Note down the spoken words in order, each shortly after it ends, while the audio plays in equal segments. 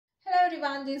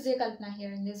everyone, this is Kalpana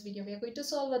here. In this video, we are going to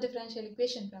solve a differential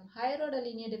equation from higher order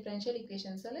linear differential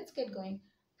equation. So let's get going.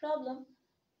 Problem: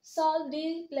 solve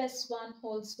d plus 1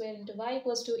 whole square into y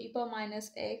equals to e power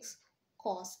minus x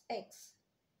cos x.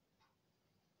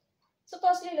 So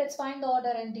firstly, let's find the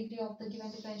order and degree of the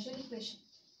given differential equation.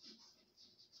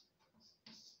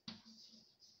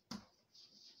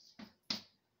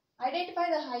 Identify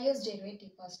the highest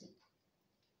derivative firstly.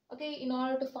 Okay, in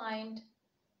order to find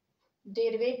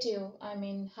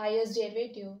highest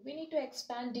derivative, we need to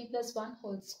expand d plus 1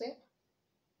 whole square,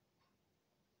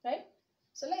 right?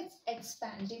 So let's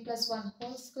expand d plus 1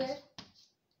 whole square.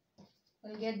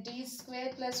 We'll get d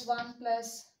square plus 1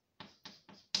 plus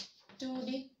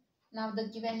 2d. Now the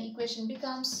given equation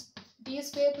becomes d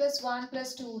square plus 1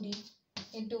 plus 2d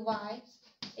into y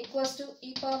equals to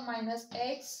e power minus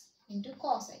x into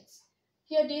cos x.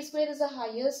 Here d square is the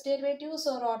highest derivative,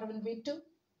 so our order will be 2.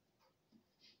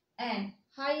 And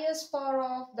highest power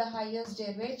of the highest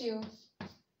derivative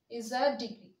is a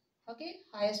degree. Okay,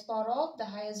 highest power of the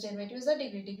highest derivative is a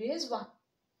degree. Degree is 1.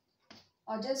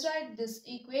 Or just write this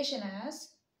equation as,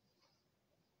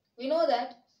 we know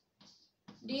that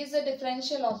d is a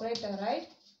differential operator, right?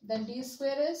 Then d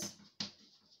square is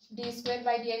d square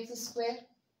by dx square.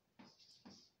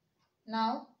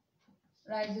 Now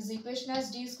write this equation as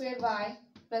d square y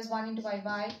plus 1 into y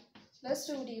plus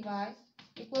 2 dy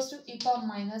equals to e power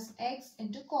minus x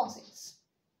into cos x.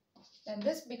 Then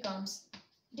this becomes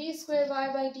d square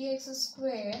y by dx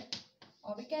square,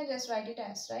 or we can just write it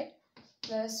as, right,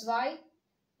 plus y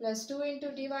plus 2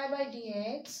 into dy by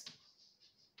dx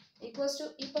equals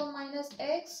to e power minus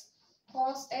x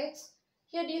cos x.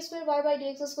 Here d square y by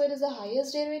dx square is the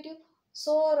highest derivative,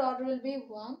 so our order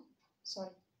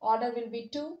will be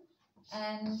 2,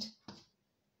 and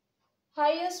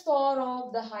highest power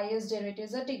of the highest derivative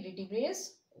is a degree. Degree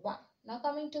is 1. Now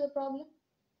coming to the problem.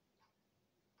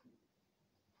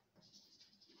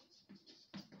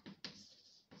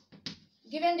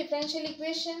 Given differential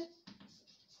equation,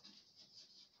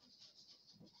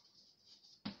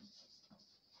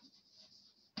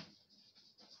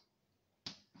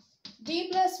 d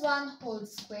plus 1 whole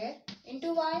square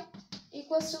into y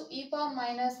equals to e power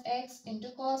minus x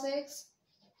into cos x,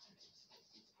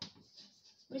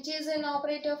 which is in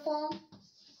operator form.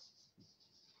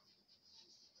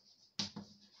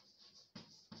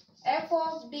 F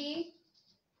of d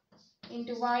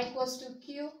into y equals to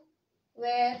q,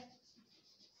 where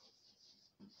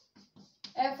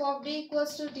f of d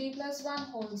equals to d plus 1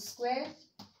 whole square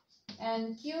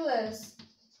and q is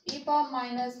e power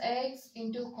minus x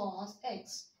into cos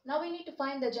x. Now we need to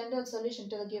find the general solution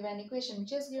to the given equation,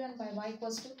 which is given by y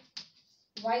equals to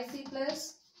yc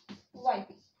plus yp.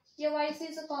 Here yc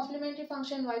is a complementary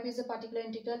function, yp is a particular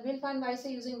integral. We'll find yc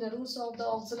using the roots of the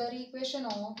auxiliary equation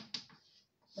of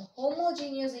the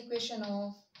homogeneous equation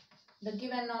of the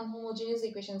given non-homogeneous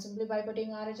equation. Simply by putting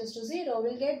RHS to 0,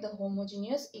 we'll get the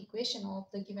homogeneous equation of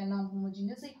the given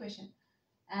non-homogeneous equation.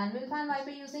 And we'll find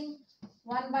yp using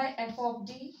 1 by f of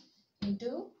d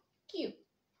into q.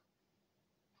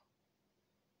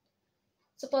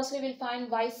 So firstly we'll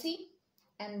find yc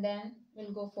and then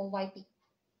we'll go for yp.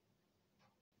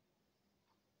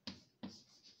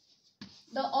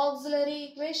 The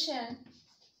auxiliary equation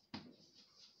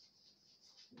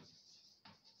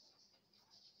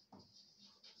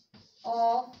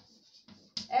of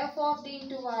f of d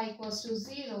into y equals to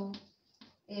 0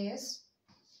 is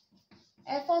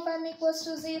f of m equals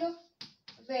to 0,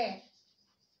 where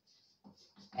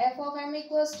f of m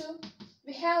equals to,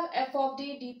 we have f of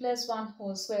d plus 1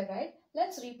 whole square, right?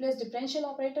 Let's replace differential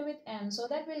operator with m, so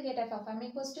that we'll get f of m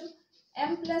equals to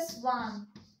m plus 1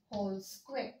 whole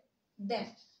square.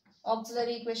 Then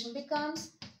auxiliary equation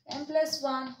becomes m plus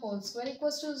 1 whole square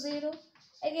equals to 0.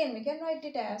 Again we can write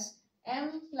it as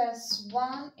m plus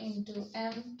 1 into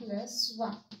m plus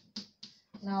 1.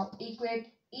 Now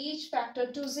equate each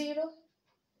factor to 0.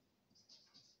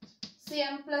 See,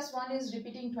 m plus 1 is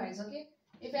repeating twice, okay?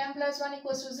 If m plus 1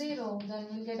 equals to 0, then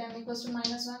we'll get m equals to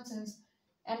minus 1, since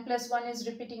m plus 1 is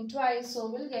repeating twice,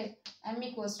 so we'll get m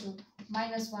equals to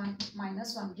minus 1,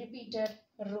 repeated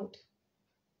root,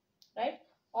 right?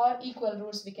 Or equal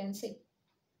roots we can say.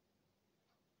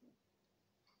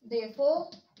 Therefore,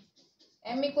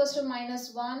 m equals to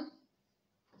minus 1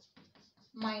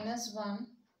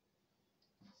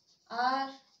 are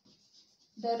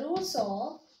the roots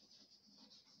of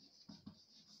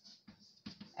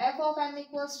f of m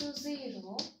equals to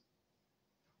 0,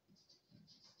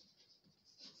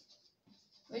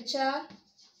 which are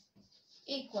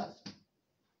equal,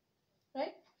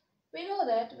 right? We know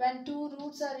that when two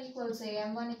roots are equal, say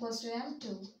m1 equals to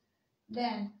m2,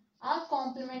 then our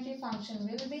complementary function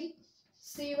will be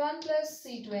c1 plus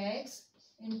c2x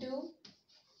into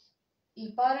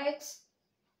e power x,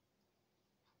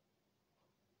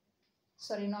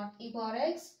 sorry, not e power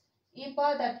x, e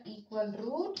power that equal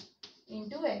root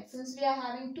into x. Since we are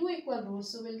having two equal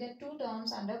roots, so we'll get two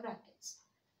terms under brackets.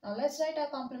 Now let's write our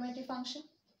complementary function.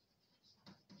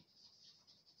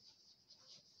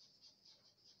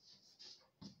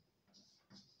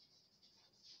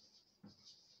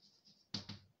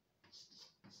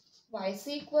 Yc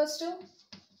equals to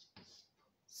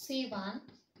c1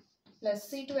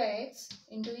 plus c2x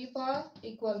into e power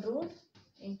equal root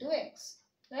into x,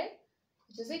 right?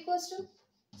 Which is equals to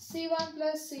c1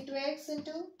 plus c2x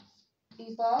into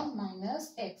e power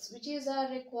minus x, which is our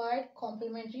required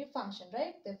complementary function,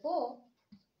 right? Therefore,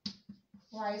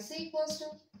 yc equals to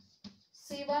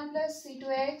c1 plus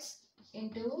c2x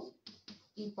into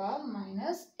e power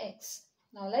minus x.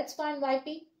 Now let's find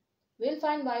yp. We'll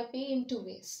find yp in two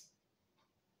ways.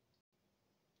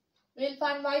 We'll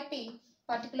find yp,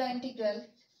 particular integral,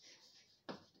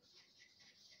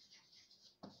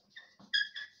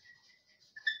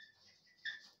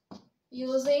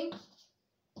 using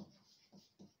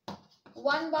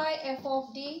 1 by f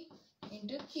of d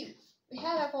into q. We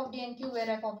have f of d and q, where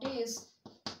f of d is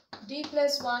d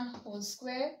plus 1 whole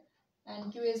square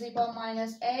and q is e power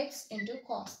minus x into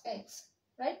cos x,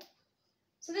 right?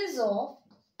 So this is of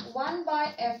 1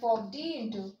 by f of d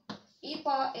into e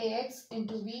power ax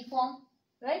into v form,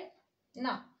 right?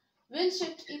 Now, we'll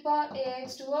shift e power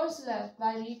ax towards left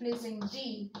by replacing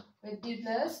d with d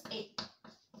plus a.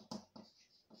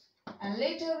 And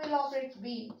later we'll operate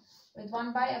v with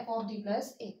 1 by f of d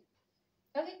plus a.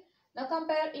 Okay. Now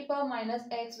compare e power minus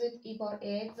x with e power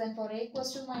ax, and for a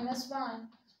equals to minus 1,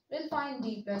 we'll find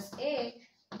d plus a,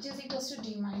 which is equals to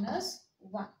d minus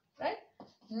 1, right?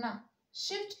 Now,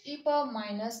 shift e power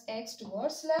minus x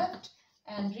towards left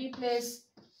and replace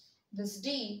this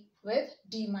d with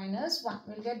d minus 1.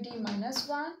 We'll get d minus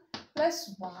 1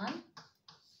 plus 1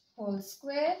 whole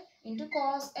square into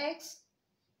cos x,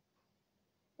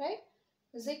 right?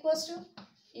 Is equals to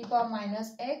e power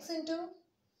minus x into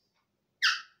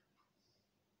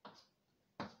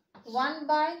 1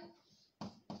 by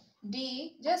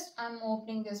d, just I'm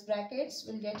opening this brackets,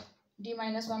 we'll get d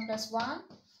minus 1 plus 1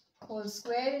 whole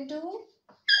square into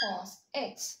cos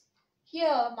x.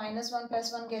 Here minus 1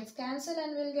 plus 1 gets cancelled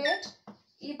and we'll get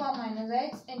e power minus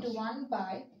x into 1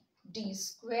 by d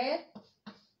square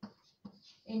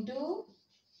into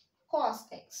cos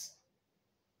x,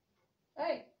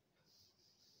 right?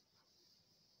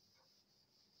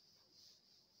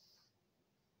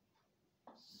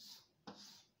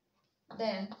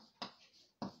 Then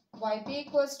yp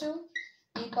equals to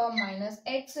e power minus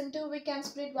x into, we can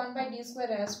split 1 by d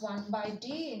square as 1 by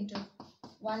d into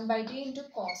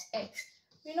cos x.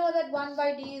 We know that 1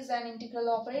 by d is an integral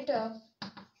operator.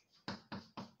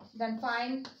 Then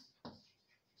find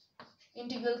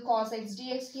integral cos x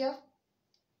dx here,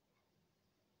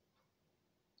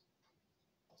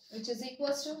 which is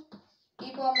equals to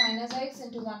e power minus x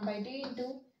into 1 by d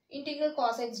into integral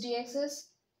cos x dx is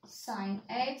sin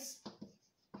x.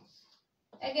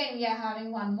 Again, we are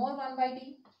having one more 1 by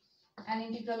d, an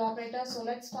integral operator. So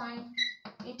let's find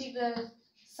integral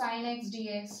sin x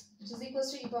dx, which is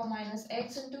equals to e power minus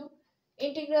x into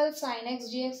integral sin x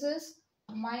dx is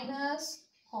minus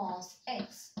cos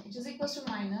x, which is equals to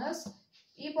minus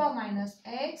e power minus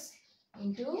x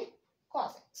into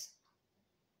cos x.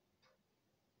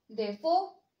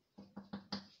 Therefore,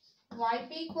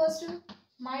 yp equals to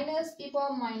minus e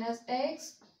power minus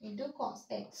x into cos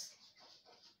x.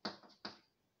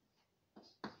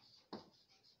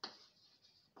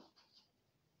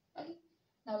 Okay.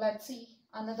 Now let's see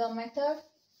another method.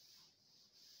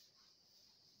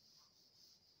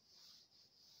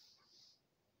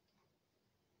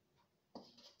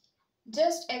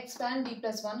 Just expand d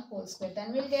plus 1 whole square.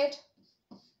 Then we'll get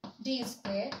d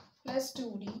square plus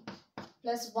 2d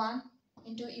plus 1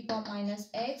 into e power minus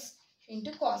x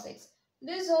into cos x.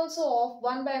 This is also of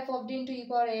 1 by f of d into e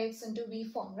power x into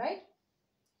v form, right?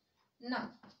 Now,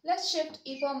 let's shift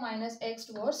e power minus x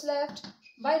towards left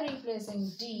by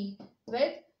replacing d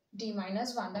with d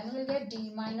minus 1. Then we'll get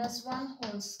d minus 1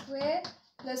 whole square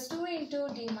plus 2 into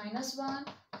d minus 1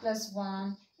 plus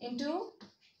 1 into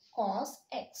cos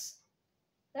x,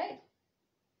 right?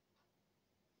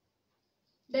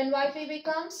 Then yp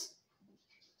becomes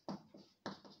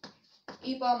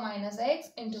e power minus x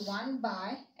into 1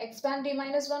 by, expand d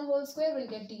minus 1 whole square, we'll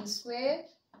get d square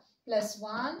plus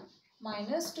 1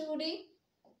 minus 2d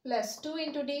plus 2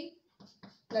 into d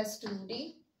plus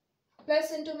 2d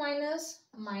plus into minus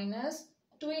minus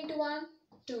 2 into 1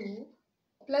 2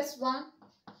 plus 1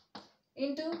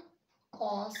 into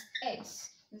cos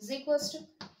x is equals to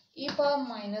e power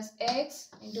minus x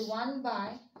into 1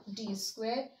 by d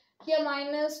square. Here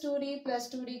minus 2d plus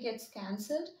 2d gets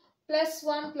cancelled. Plus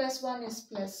 1 is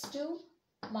plus 2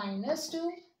 minus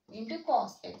 2 into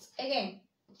cos x. Again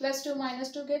plus 2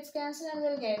 minus 2 gets cancelled and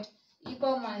we'll get e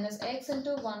power minus x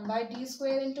into 1 by d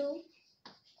square into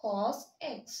cos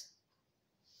x.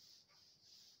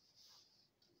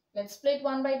 Let's split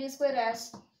 1 by d square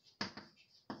as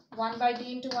 1 by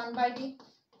d into 1 by d.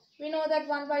 We know that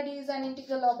 1 by d is an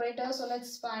integral operator, so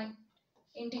let's find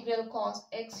integral cos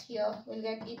x here. We'll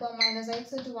get e power minus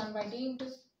x into 1 by d into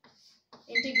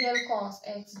integral cos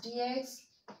x dx,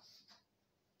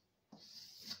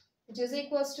 which is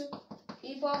equals to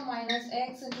e power minus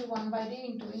x into 1 by d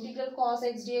into integral cos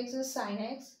x dx is sin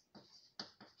x.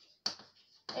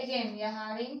 Again, we are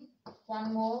having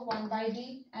one more 1 by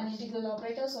d, an integral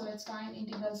operator, so let's find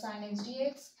integral sin x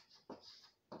dx,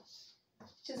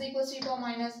 which is equals to e power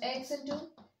minus x into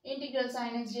integral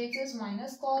sin x dx is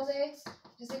minus cos x,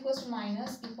 which is equals to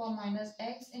minus e power minus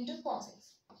x into cos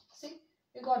x. See,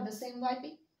 we got the same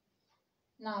yp.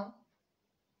 Now,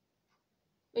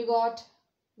 we got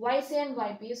yc and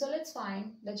yp, so let's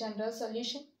find the general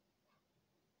solution.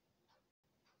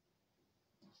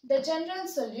 The general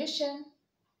solution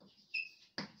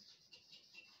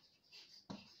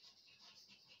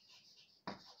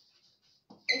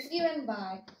is given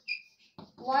by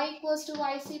y equals to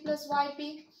yc plus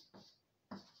yp.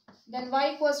 Then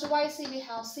y equals to yc, we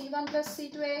have c1 plus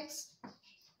c2x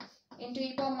into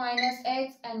e power minus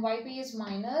x, and yp is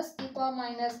minus e power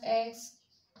minus x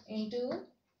into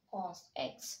cos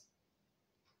x.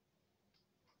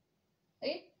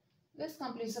 Right? This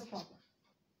completes the problem.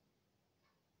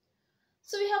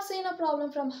 So we have seen a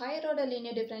problem from higher order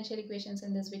linear differential equations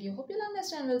in this video. Hope you'll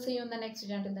understand. We'll see you in the next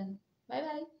video. Until then, bye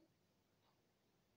bye.